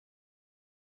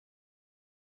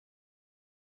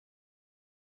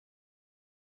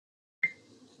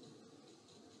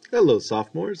Hello,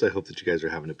 sophomores. I hope that you guys are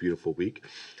having a beautiful week.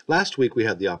 Last week, we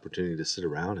had the opportunity to sit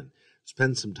around and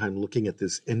spend some time looking at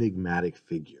this enigmatic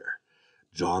figure,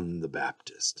 John the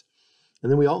Baptist. And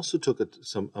then we also took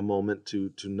a moment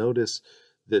to notice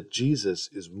that Jesus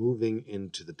is moving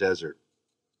into the desert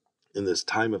in this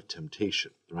time of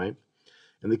temptation, right?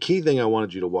 And the key thing I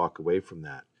wanted you to walk away from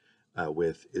that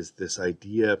with is this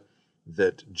idea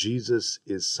that Jesus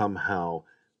is somehow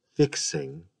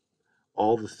fixing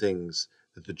all the things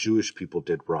that the Jewish people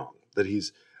did wrong, that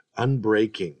he's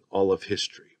unbreaking all of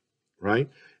history, right?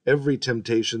 Every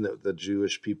temptation that the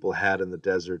Jewish people had in the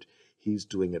desert, he's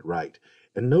doing it right.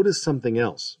 And notice something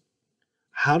else.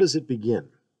 How does it begin?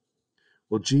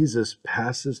 Well, Jesus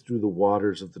passes through the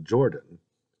waters of the Jordan,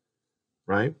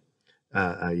 right?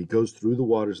 He goes through the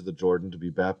waters of the Jordan to be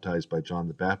baptized by John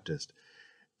the Baptist.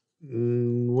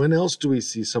 When else do we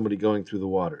see somebody going through the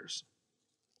waters?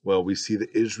 Well, we see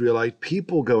the Israelite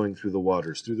people going through the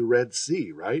waters, through the Red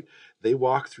Sea, right? They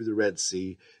walk through the Red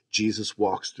Sea. Jesus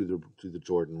walks through the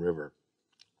Jordan River.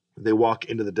 They walk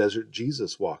into the desert.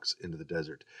 Jesus walks into the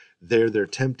desert. There they're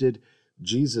tempted.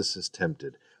 Jesus is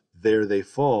tempted. There they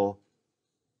fall.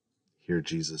 Here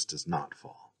Jesus does not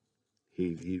fall.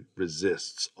 He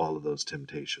resists all of those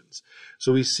temptations.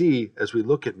 So we see, as we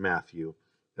look at Matthew,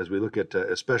 as we look at,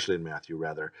 especially in Matthew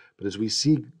rather, but as we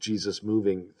see Jesus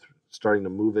starting to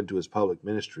move into his public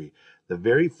ministry, the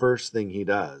very first thing he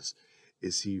does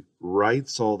is he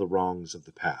rights all the wrongs of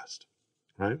the past,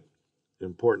 right? An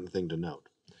important thing to note.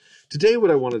 Today,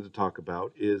 what I wanted to talk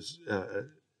about is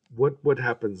what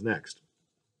happens next.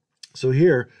 So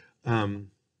here, let me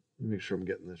make sure I'm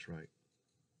getting this right.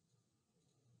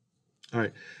 All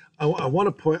right, I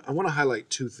want to highlight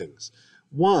two things.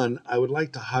 One, I would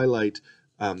like to highlight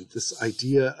this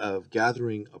idea of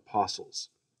gathering apostles,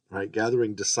 right?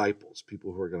 Gathering disciples,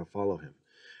 people who are going to follow him.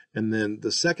 And then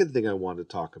the second thing I want to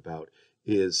talk about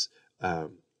is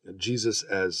Jesus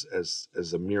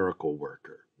as a miracle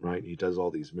worker, right? He does all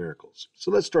these miracles.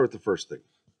 So let's start with the first thing.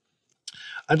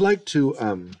 I'd like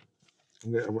to,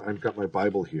 I've got my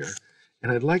Bible here,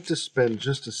 and I'd like to spend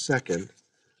just a second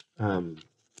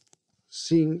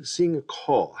seeing a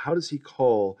call. How does he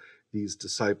call these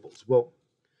disciples? Well,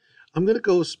 I'm going to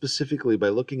go specifically by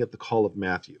looking at the call of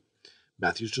Matthew.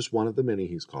 Matthew's just one of the many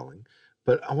he's calling,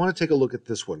 but I want to take a look at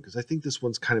this one because I think this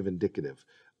one's kind of indicative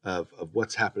of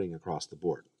what's happening across the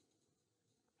board.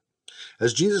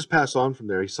 As Jesus passed on from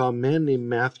there, he saw a man named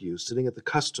Matthew sitting at the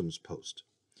customs post.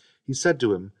 He said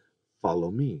to him,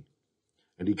 "Follow me."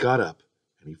 And he got up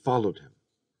and he followed him.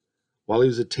 While he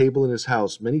was at table in his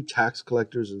house, many tax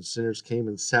collectors and sinners came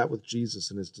and sat with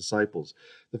Jesus and his disciples.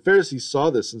 The Pharisees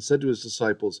saw this and said to his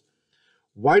disciples,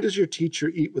 "Why does your teacher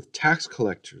eat with tax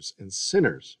collectors and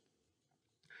sinners?"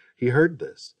 He heard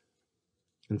this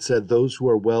and said, "Those who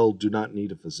are well do not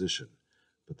need a physician,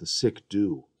 but the sick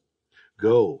do.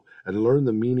 Go and learn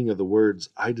the meaning of the words,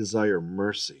 'I desire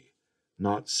mercy,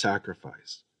 not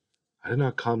sacrifice.' I did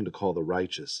not come to call the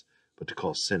righteous, but to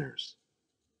call sinners."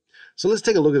 So let's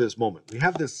take a look at this moment. We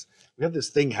have this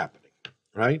thing happening,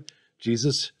 right?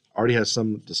 Jesus already has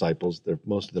some disciples.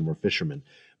 Most of them were fishermen,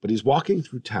 but he's walking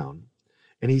through town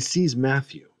and he sees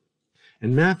Matthew.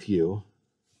 And Matthew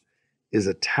is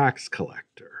a tax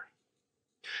collector.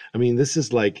 I mean, this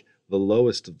is like the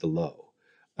lowest of the low.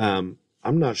 I'm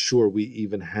not sure we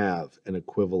even have an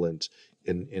equivalent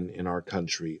in our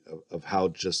country of how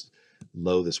just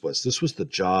low this was. This was the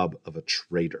job of a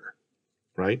trader,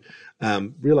 right?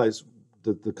 Realize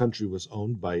that the country was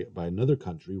owned by another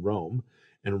country, Rome,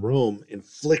 and Rome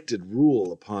inflicted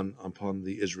rule upon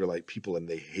the Israelite people, and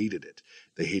they hated it.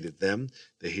 They hated them.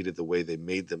 They hated the way they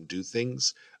made them do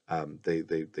things. They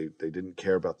didn't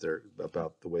care about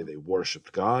the way they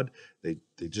worshipped God. It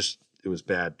was a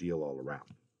bad deal all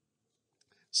around.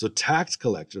 So tax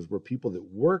collectors were people that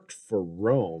worked for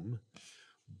Rome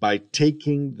by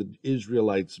taking the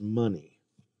Israelites' money.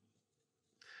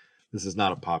 This is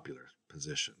not a popular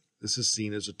position. This is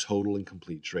seen as a total and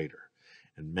complete traitor.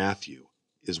 And Matthew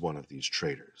is one of these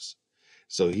traitors.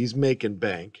 So he's making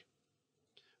bank,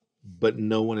 but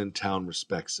no one in town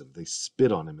respects him. They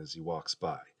spit on him as he walks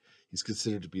by. He's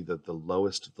considered to be the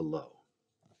lowest of the low.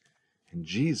 And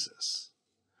Jesus,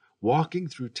 walking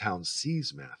through town,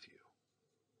 sees Matthew.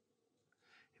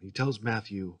 And he tells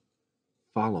Matthew,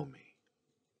 "Follow me."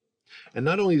 And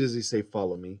not only does he say,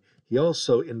 "Follow me," he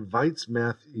also asks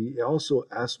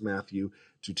Matthew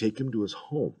to take him to his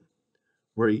home,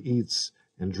 where he eats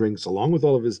and drinks along with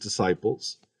all of his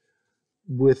disciples,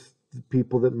 with the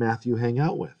people that Matthew hang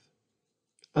out with,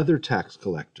 other tax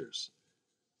collectors,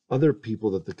 other people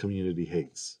that the community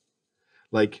hates.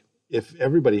 Like, if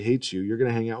everybody hates you, you're going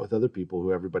to hang out with other people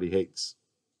who everybody hates.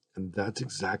 And that's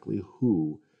exactly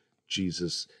who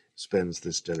Jesus spends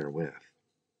this dinner with.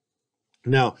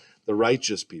 Now, the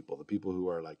righteous people, the people who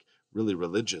are like really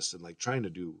religious and like trying to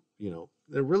do,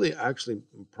 they're really actually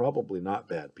probably not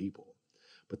bad people.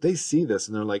 But they see this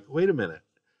and they're like, wait a minute.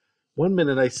 One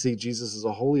minute I see Jesus as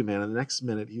a holy man, and the next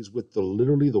minute he's with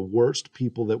literally the worst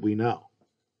people that we know.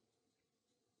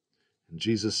 And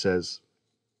Jesus says,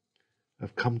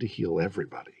 I've come to heal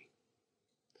everybody.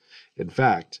 In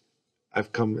fact,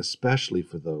 I've come especially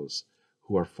for those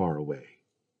who are far away.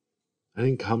 I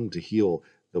didn't come to heal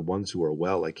the ones who are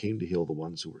well. I came to heal the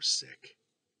ones who are sick.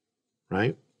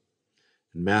 Right?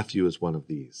 And Matthew is one of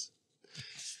these.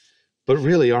 But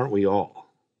really, aren't we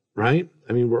all? Right?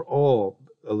 I mean, we're all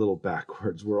a little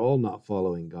backwards. We're all not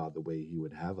following God the way he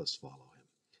would have us follow him,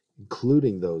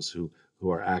 including those who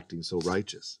are acting so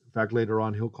righteous. In fact, later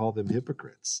on, he'll call them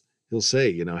hypocrites. He'll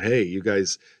say, hey, you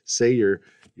guys say you're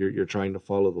trying to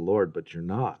follow the Lord, but you're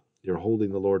not. You're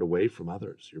holding the Lord away from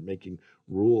others. You're making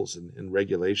rules and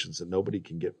regulations that nobody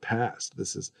can get past.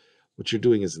 What you're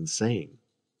doing is insane,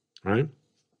 right?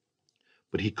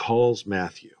 But he calls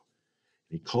Matthew.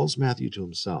 He calls Matthew to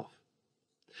himself.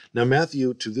 Now,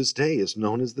 Matthew, to this day, is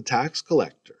known as the tax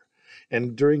collector.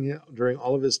 And during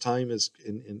all of his time as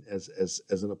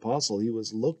an apostle, he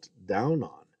was looked down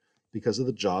on because of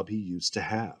the job he used to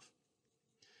have.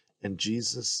 And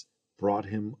Jesus brought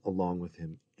him along with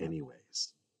him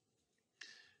anyways.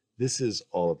 This is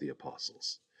all of the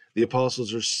apostles. The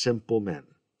apostles are simple men.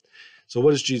 So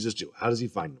what does Jesus do? How does he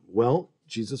find them? Well,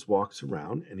 Jesus walks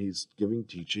around and he's giving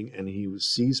teaching and he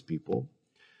sees people.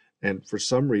 And for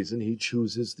some reason, he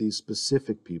chooses these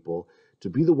specific people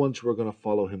to be the ones who are going to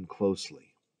follow him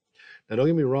closely. Now, don't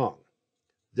get me wrong.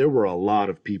 There were a lot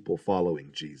of people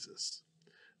following Jesus.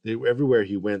 Everywhere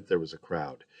he went, there was a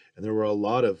crowd. And there were a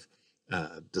lot of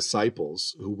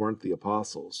disciples who weren't the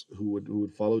apostles who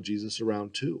would follow Jesus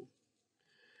around too.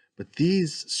 But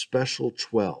these special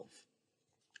 12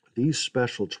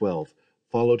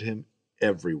 followed him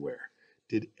everywhere,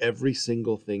 did every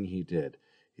single thing he did.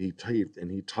 He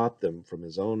taught them from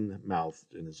his own mouth,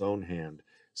 in his own hand,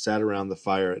 sat around the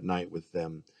fire at night with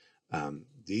them.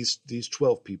 These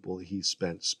 12 people he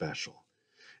spent special.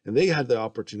 And they had the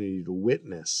opportunity to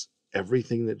witness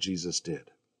everything that Jesus did.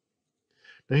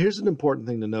 Now, here's an important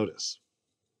thing to notice.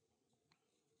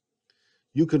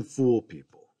 You can fool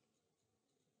people.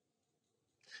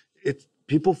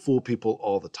 People fool people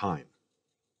all the time.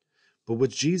 But what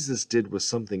Jesus did was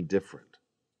something different.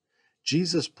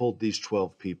 Jesus pulled these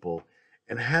 12 people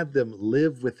and had them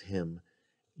live with him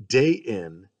day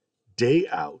in, day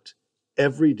out,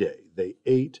 every day. They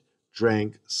ate,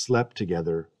 drank, slept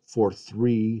together for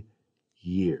 3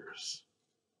 years.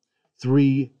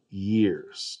 3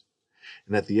 years.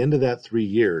 And at the end of that 3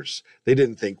 years, they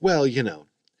didn't think, well,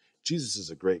 Jesus is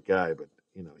a great guy, but,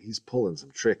 he's pulling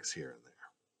some tricks here and there.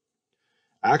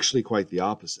 Actually, quite the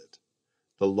opposite.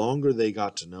 The longer they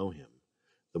got to know him,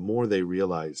 the more they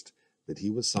realized that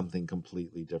he was something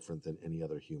completely different than any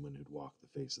other human who'd walked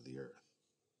the face of the earth.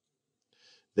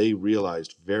 They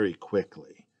realized very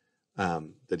quickly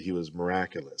that he was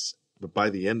miraculous. But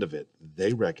by the end of it,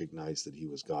 they recognized that he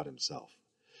was God himself,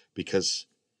 because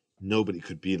nobody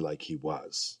could be like he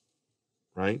was,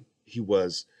 right? He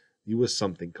was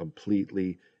something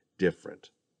completely different.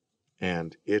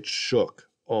 And it shook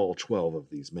all 12 of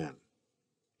these men.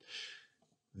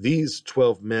 These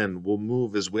 12 men will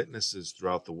move as witnesses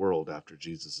throughout the world after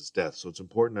Jesus' death. So it's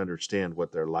important to understand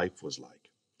what their life was like.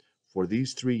 For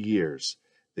these 3 years,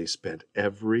 they spent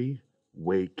every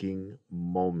waking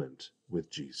moment with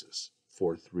Jesus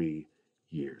for 3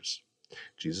 years.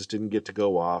 Jesus didn't get to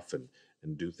go off and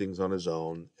do things on his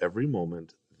own. Every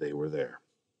moment they were there,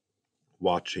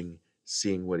 watching,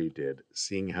 seeing what he did,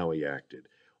 seeing how he acted,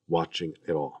 watching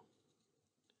it all.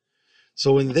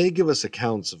 So when they give us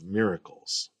accounts of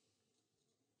miracles,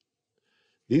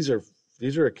 these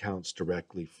are accounts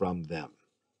directly from them.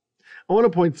 I want to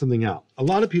point something out. A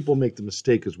lot of people make the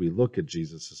mistake as we look at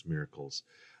Jesus' miracles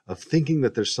of thinking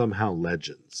that they're somehow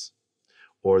legends,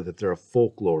 or that they're a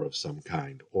folklore of some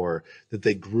kind, or that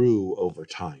they grew over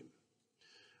time.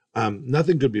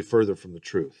 Nothing could be further from the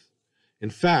truth. In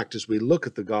fact, as we look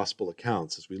at the gospel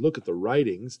accounts, as we look at the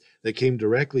writings that came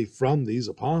directly from these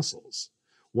apostles,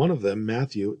 one of them,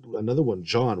 Matthew, another one,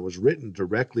 John, was written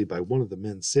directly by one of the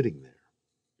men sitting there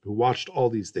who watched all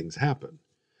these things happen.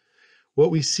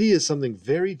 What we see is something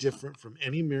very different from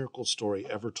any miracle story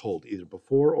ever told, either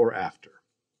before or after.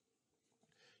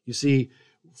 You see,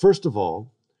 first of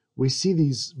all, we see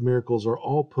these miracles are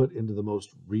all put into the most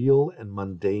real and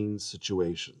mundane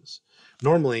situations.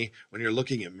 Normally, when you're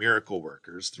looking at miracle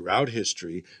workers throughout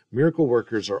history, miracle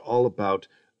workers are all about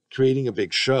creating a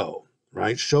big show,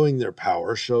 right? Showing their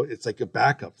power, it's like a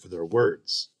backup for their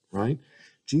words, right?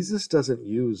 Jesus doesn't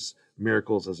use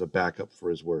miracles as a backup for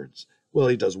his words. Well,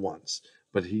 he does once,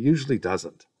 but he usually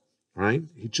doesn't, right?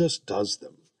 He just does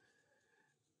them.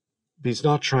 He's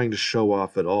not trying to show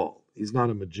off at all. He's not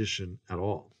a magician at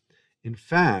all. In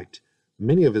fact,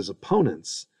 many of his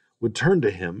opponents would turn to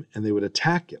him and they would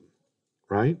attack him,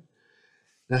 right?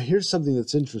 Now, here's something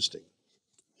that's interesting.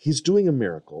 He's doing a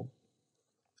miracle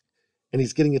and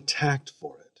he's getting attacked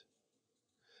for it.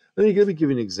 Let me give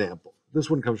you an example. This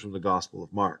one comes from the Gospel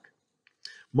of Mark.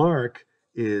 Mark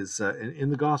is, in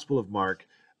the Gospel of Mark,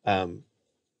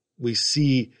 we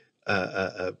see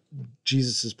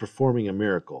Jesus is performing a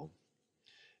miracle.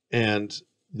 And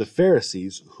the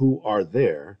Pharisees who are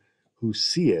there, who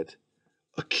see it,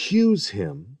 accuse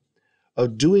him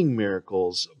of doing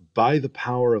miracles by the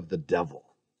power of the devil.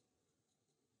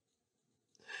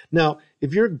 Now,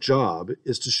 if your job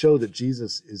is to show that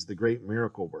Jesus is the great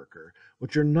miracle worker,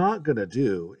 what you're not going to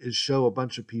do is show a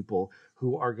bunch of people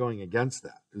who are going against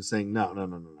that, who's saying, no, no,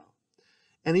 no, no, no.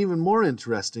 And even more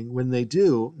interesting, when they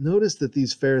do, notice that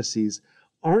these Pharisees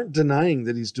aren't denying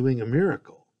that he's doing a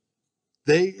miracle.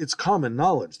 It's common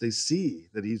knowledge. They see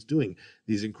that he's doing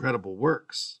these incredible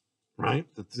works, right?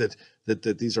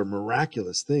 That these are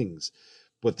miraculous things.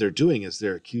 What they're doing is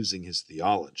they're accusing his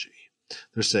theology.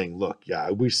 They're saying, look,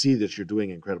 yeah, we see that you're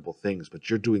doing incredible things, but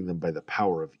you're doing them by the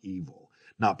power of evil,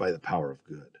 not by the power of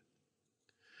good.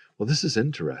 Well, this is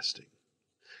interesting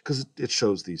because it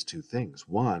shows these two things.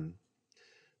 One,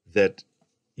 that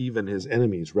even his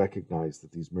enemies recognized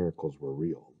that these miracles were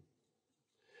real.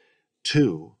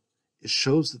 Two, it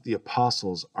shows that the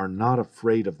apostles are not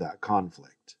afraid of that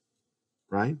conflict,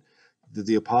 right? That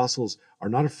the apostles are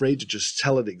not afraid to just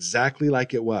tell it exactly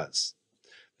like it was.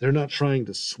 They're not trying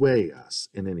to sway us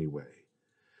in any way.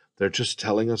 They're just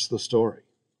telling us the story.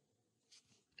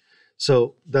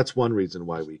 So that's one reason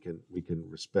why we can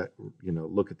respect,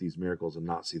 look at these miracles and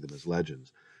not see them as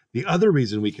legends. The other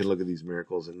reason we can look at these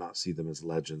miracles and not see them as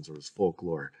legends or as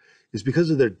folklore is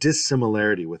because of their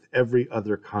dissimilarity with every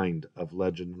other kind of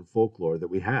legend and folklore that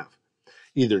we have,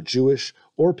 either Jewish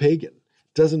or pagan.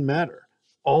 Doesn't matter.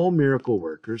 All miracle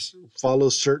workers follow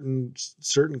certain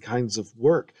kinds of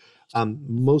work.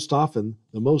 Most often,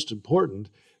 the most important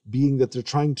being that they're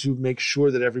trying to make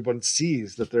sure that everyone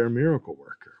sees that they're a miracle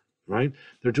worker, right?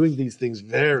 They're doing these things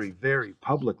very, very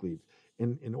publicly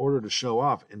in order to show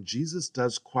off. And Jesus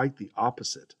does quite the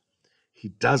opposite. He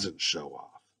doesn't show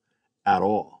off at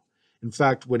all. In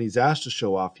fact, when he's asked to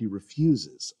show off, he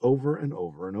refuses over and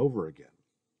over and over again.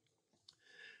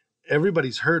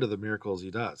 Everybody's heard of the miracles he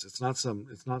does. It's not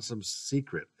some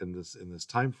secret in this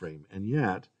time frame. And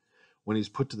yet, when he's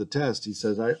put to the test, he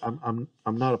says, I'm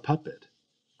not a puppet.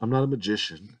 I'm not a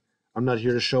magician. I'm not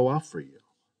here to show off for you.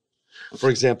 For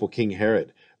example, King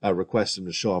Herod requests him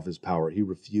to show off his power. He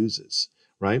refuses,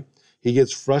 right? He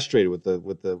gets frustrated with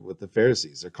the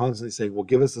Pharisees. They're constantly saying, well,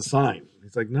 give us a sign.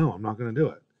 He's like, no, I'm not going to do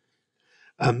it.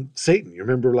 Satan, you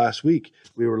remember last week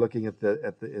we were looking in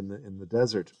the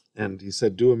desert, and he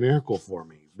said, do a miracle for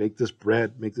me. Make this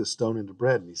stone into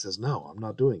bread. And he says, no, I'm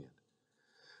not doing it.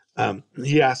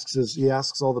 He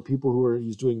asks all the people who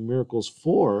he's doing miracles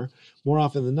for, more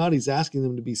often than not, he's asking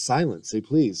them to be silent. Say,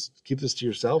 please keep this to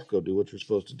yourself. Go do what you're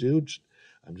supposed to do.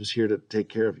 I'm just here to take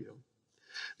care of you.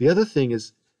 The other thing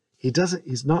is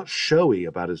he's not showy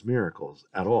about his miracles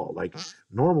at all. Like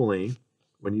normally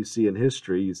when you see in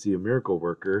history, you see a miracle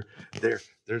worker,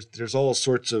 there's all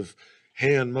sorts of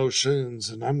hand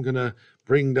motions, and I'm going to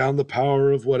bring down the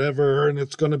power of whatever, and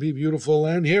it's going to be beautiful,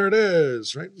 and here it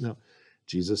is, right? No,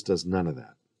 Jesus does none of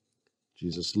that.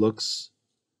 Jesus looks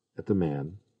at the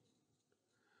man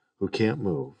who can't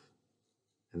move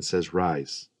and says,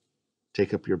 rise,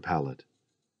 take up your pallet,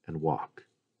 and walk.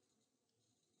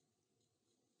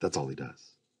 That's all he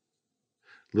does.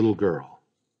 Little girl,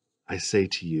 I say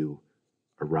to you,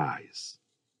 arise.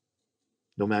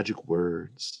 No magic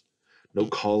words, no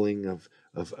calling of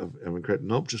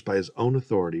nope, just by his own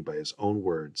authority, by his own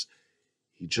words,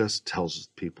 he just tells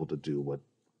people to do what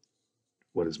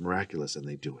is miraculous, and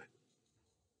they do it.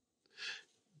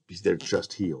 They're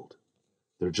just healed.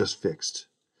 They're just fixed.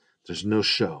 There's no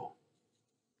show.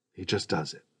 He just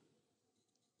does it.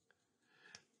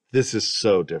 This is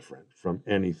so different from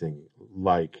anything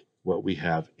like what we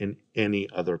have in any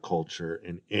other culture,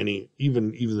 in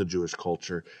even the Jewish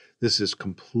culture. This is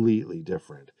completely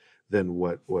different than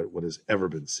what has ever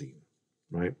been seen,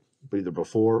 right? But either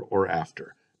before or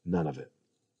after, none of it.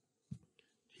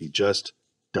 He just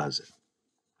does it.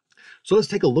 So let's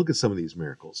take a look at some of these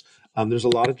miracles. There's a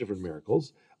lot of different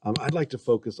miracles. I'd like to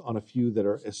focus on a few that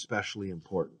are especially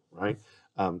important, right?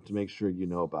 to make sure you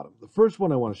know about them. The first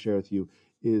one I want to share with you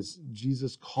is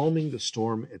Jesus calming the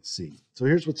storm at sea. So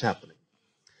here's what's happening.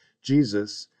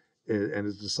 Jesus and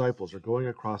his disciples are going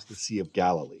across the Sea of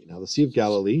Galilee. Now, the Sea of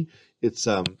Galilee, it's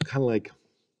kind of like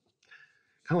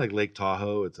Lake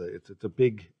Tahoe. It's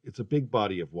a big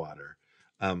body of water,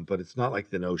 but it's not like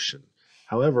the ocean.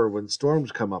 However, when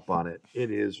storms come up on it,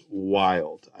 it is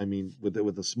wild. I mean,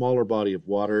 with a smaller body of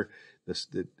water,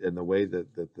 and the way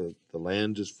that the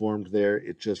land is formed there,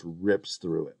 it just rips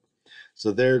through it.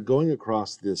 So they're going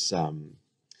across the Sea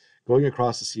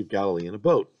of Galilee in a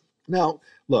boat. Now,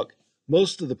 look,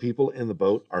 most of the people in the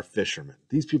boat are fishermen.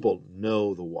 These people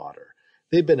know the water.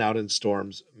 They've been out in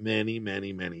storms many,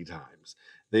 many, many times.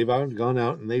 They've gone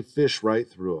out and they fish right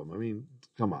through them. I mean,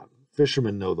 come on.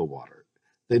 Fishermen know the water.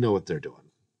 They know what they're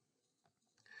doing.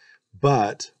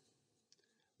 But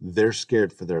they're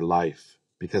scared for their life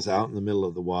because out in the middle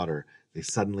of the water, they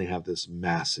suddenly have this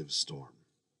massive storm,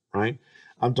 right?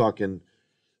 I'm talking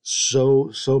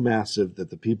so massive that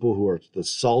the people who are the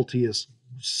saltiest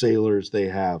sailors they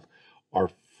have are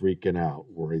freaking out,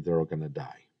 worried they're going to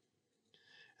die.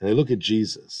 And they look at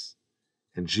Jesus,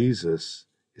 and Jesus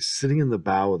is sitting in the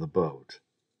bow of the boat,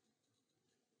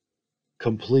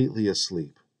 completely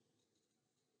asleep,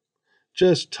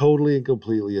 just totally and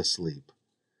completely asleep.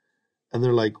 And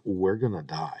they're like, we're going to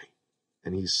die.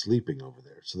 And he's sleeping over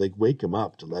there. So they wake him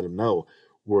up to let him know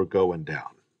we're going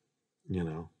down, you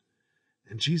know.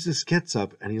 And Jesus gets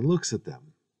up and he looks at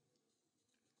them.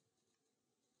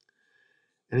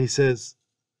 And he says,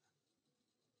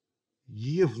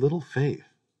 ye of little faith.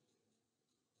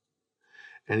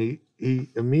 And he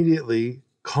immediately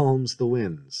calms the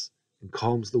winds and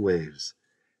calms the waves.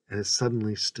 And it's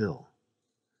suddenly still.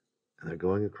 And they're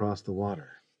going across the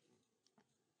water.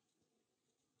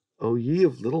 O ye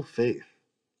of little faith.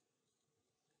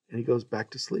 And he goes back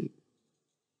to sleep.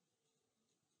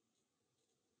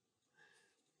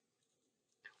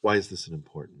 Why is this an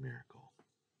important miracle?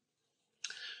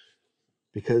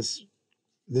 Because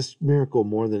this miracle,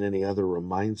 more than any other,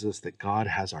 reminds us that God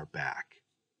has our back,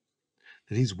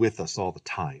 that he's with us all the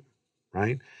time,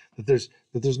 right? That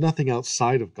there's nothing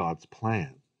outside of God's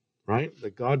plan, right?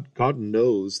 That God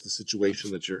knows the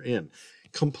situation that you're in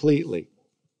completely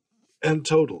and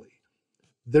totally.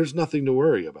 There's nothing to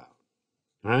worry about,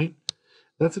 right?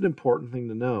 That's an important thing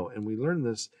to know. And we learn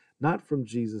this not from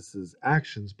Jesus's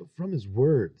actions, but from his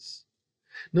words.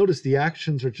 Notice the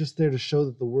actions are just there to show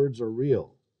that the words are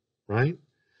real, right?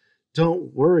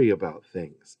 Don't worry about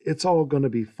things. It's all going to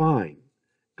be fine.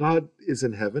 God is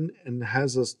in heaven and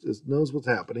knows what's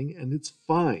happening, and it's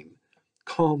fine.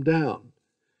 Calm down.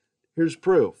 Here's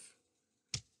proof,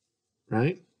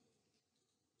 right?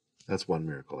 That's one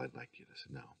miracle I'd like you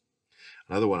to know.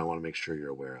 Another one I want to make sure you're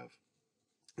aware of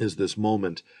is this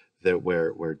moment that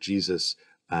where Jesus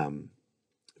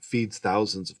feeds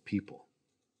thousands of people.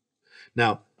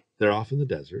 Now, they're off in the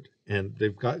desert, and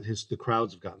the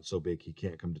crowds have gotten so big he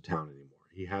can't come to town anymore.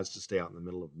 He has to stay out in the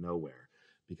middle of nowhere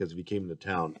because if he came to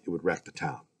town, it would wreck the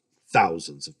town.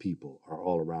 Thousands of people are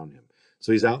all around him.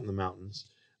 So he's out in the mountains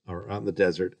or out in the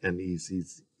desert, and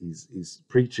he's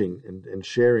preaching and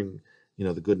sharing,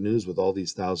 the good news with all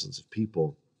these thousands of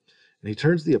people. And he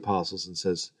turns to the apostles and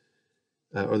says,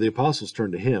 or the apostles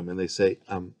turn to him and they say,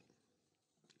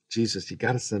 Jesus, you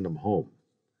got to send them home.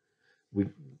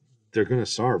 They're going to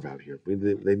starve out here.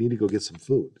 They need to go get some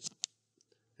food.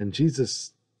 And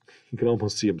Jesus, you can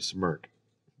almost see him smirk.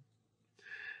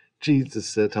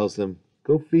 Jesus tells them,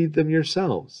 go feed them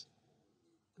yourselves.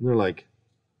 And they're like,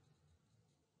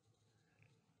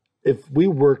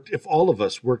 if all of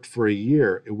us worked for a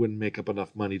year, it wouldn't make up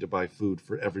enough money to buy food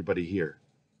for everybody here.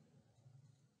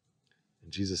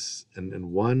 And Jesus,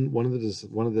 and one of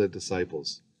the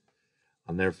disciples,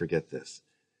 I'll never forget this,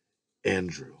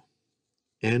 Andrew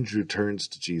turns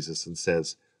to Jesus and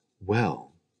says,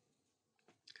 well,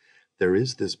 there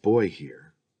is this boy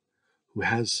here who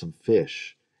has some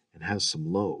fish and has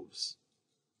some loaves.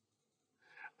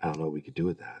 I don't know what we could do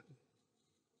with that.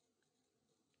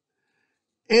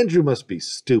 Andrew must be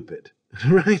stupid,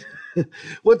 right?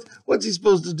 What's he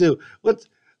supposed to do?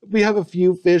 We have a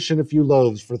few fish and a few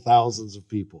loaves for thousands of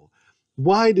people.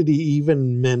 Why did he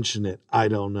even mention it? I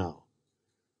don't know.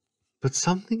 But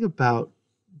something about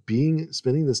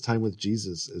spending this time with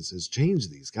Jesus has changed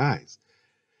these guys.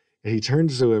 And he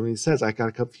turns to him and he says, I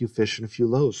got a few fish and a few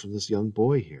loaves from this young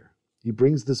boy here. He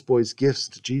brings this boy's gifts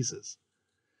to Jesus.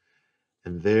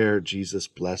 And there Jesus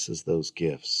blesses those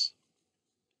gifts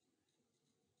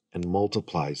and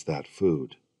multiplies that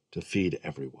food to feed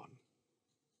everyone.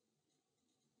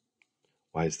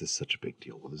 Why is this such a big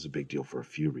deal? Well, this is a big deal for a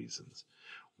few reasons.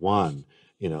 one,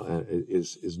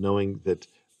 is knowing that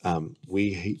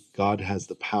God has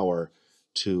the power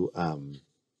to um,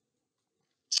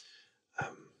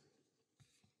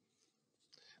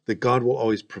 that God will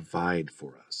always provide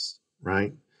for us,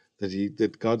 right?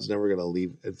 That God's never going to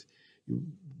leave,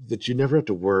 that you never have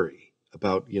to worry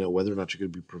about, whether or not you're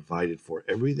going to be provided for.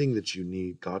 Everything that you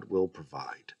need, God will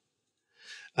provide.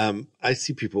 I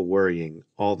see people worrying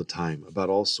all the time about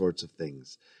all sorts of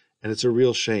things, and it's a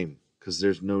real shame because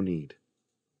there's no need,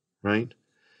 right?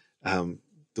 Um,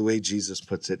 the way Jesus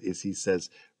puts it is he says,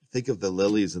 think of the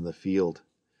lilies in the field,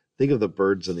 think of the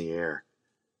birds in the air.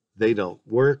 They don't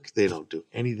work, they don't do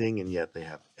anything, and yet they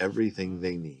have everything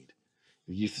they need.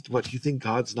 You think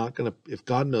God's not going to, if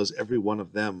God knows every one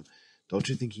of them, don't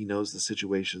you think he knows the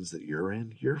situations that you're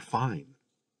in? You're fine.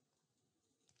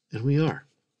 And we are.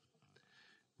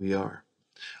 We are.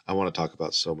 I want to talk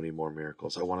about so many more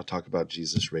miracles. I want to talk about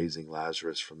Jesus raising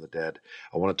Lazarus from the dead.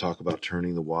 I want to talk about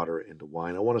turning the water into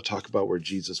wine. I want to talk about where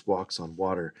Jesus walks on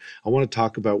water. I want to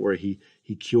talk about where he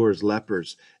cures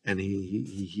lepers and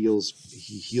he heals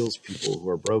people who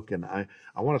are broken. I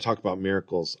want to talk about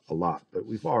miracles a lot, but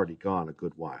we've already gone a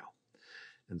good while.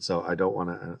 And so I don't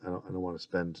want to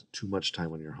spend too much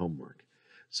time on your homework.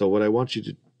 So what I want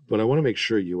to make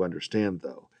sure you understand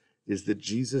though is that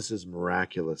Jesus is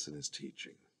miraculous in his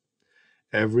teaching.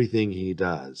 Everything he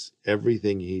does,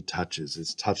 everything he touches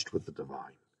is touched with the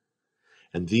divine.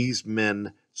 And these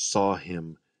men saw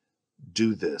him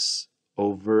do this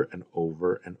over and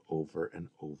over and over and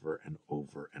over and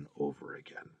over and over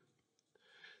again.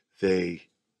 They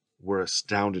were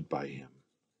astounded by him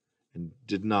and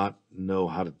did not know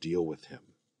how to deal with him.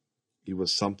 He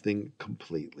was something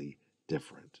completely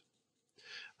different.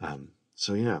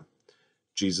 So yeah,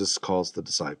 Jesus calls the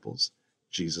disciples.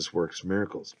 Jesus works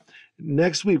miracles.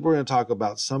 Next week, we're going to talk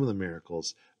about some of the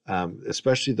miracles,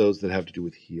 especially those that have to do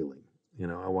with healing.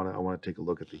 I want to take a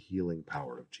look at the healing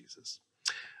power of Jesus.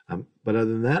 But other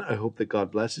than that, I hope that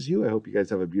God blesses you. I hope you guys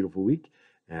have a beautiful week,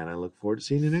 and I look forward to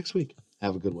seeing you next week.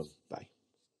 Have a good one. Bye.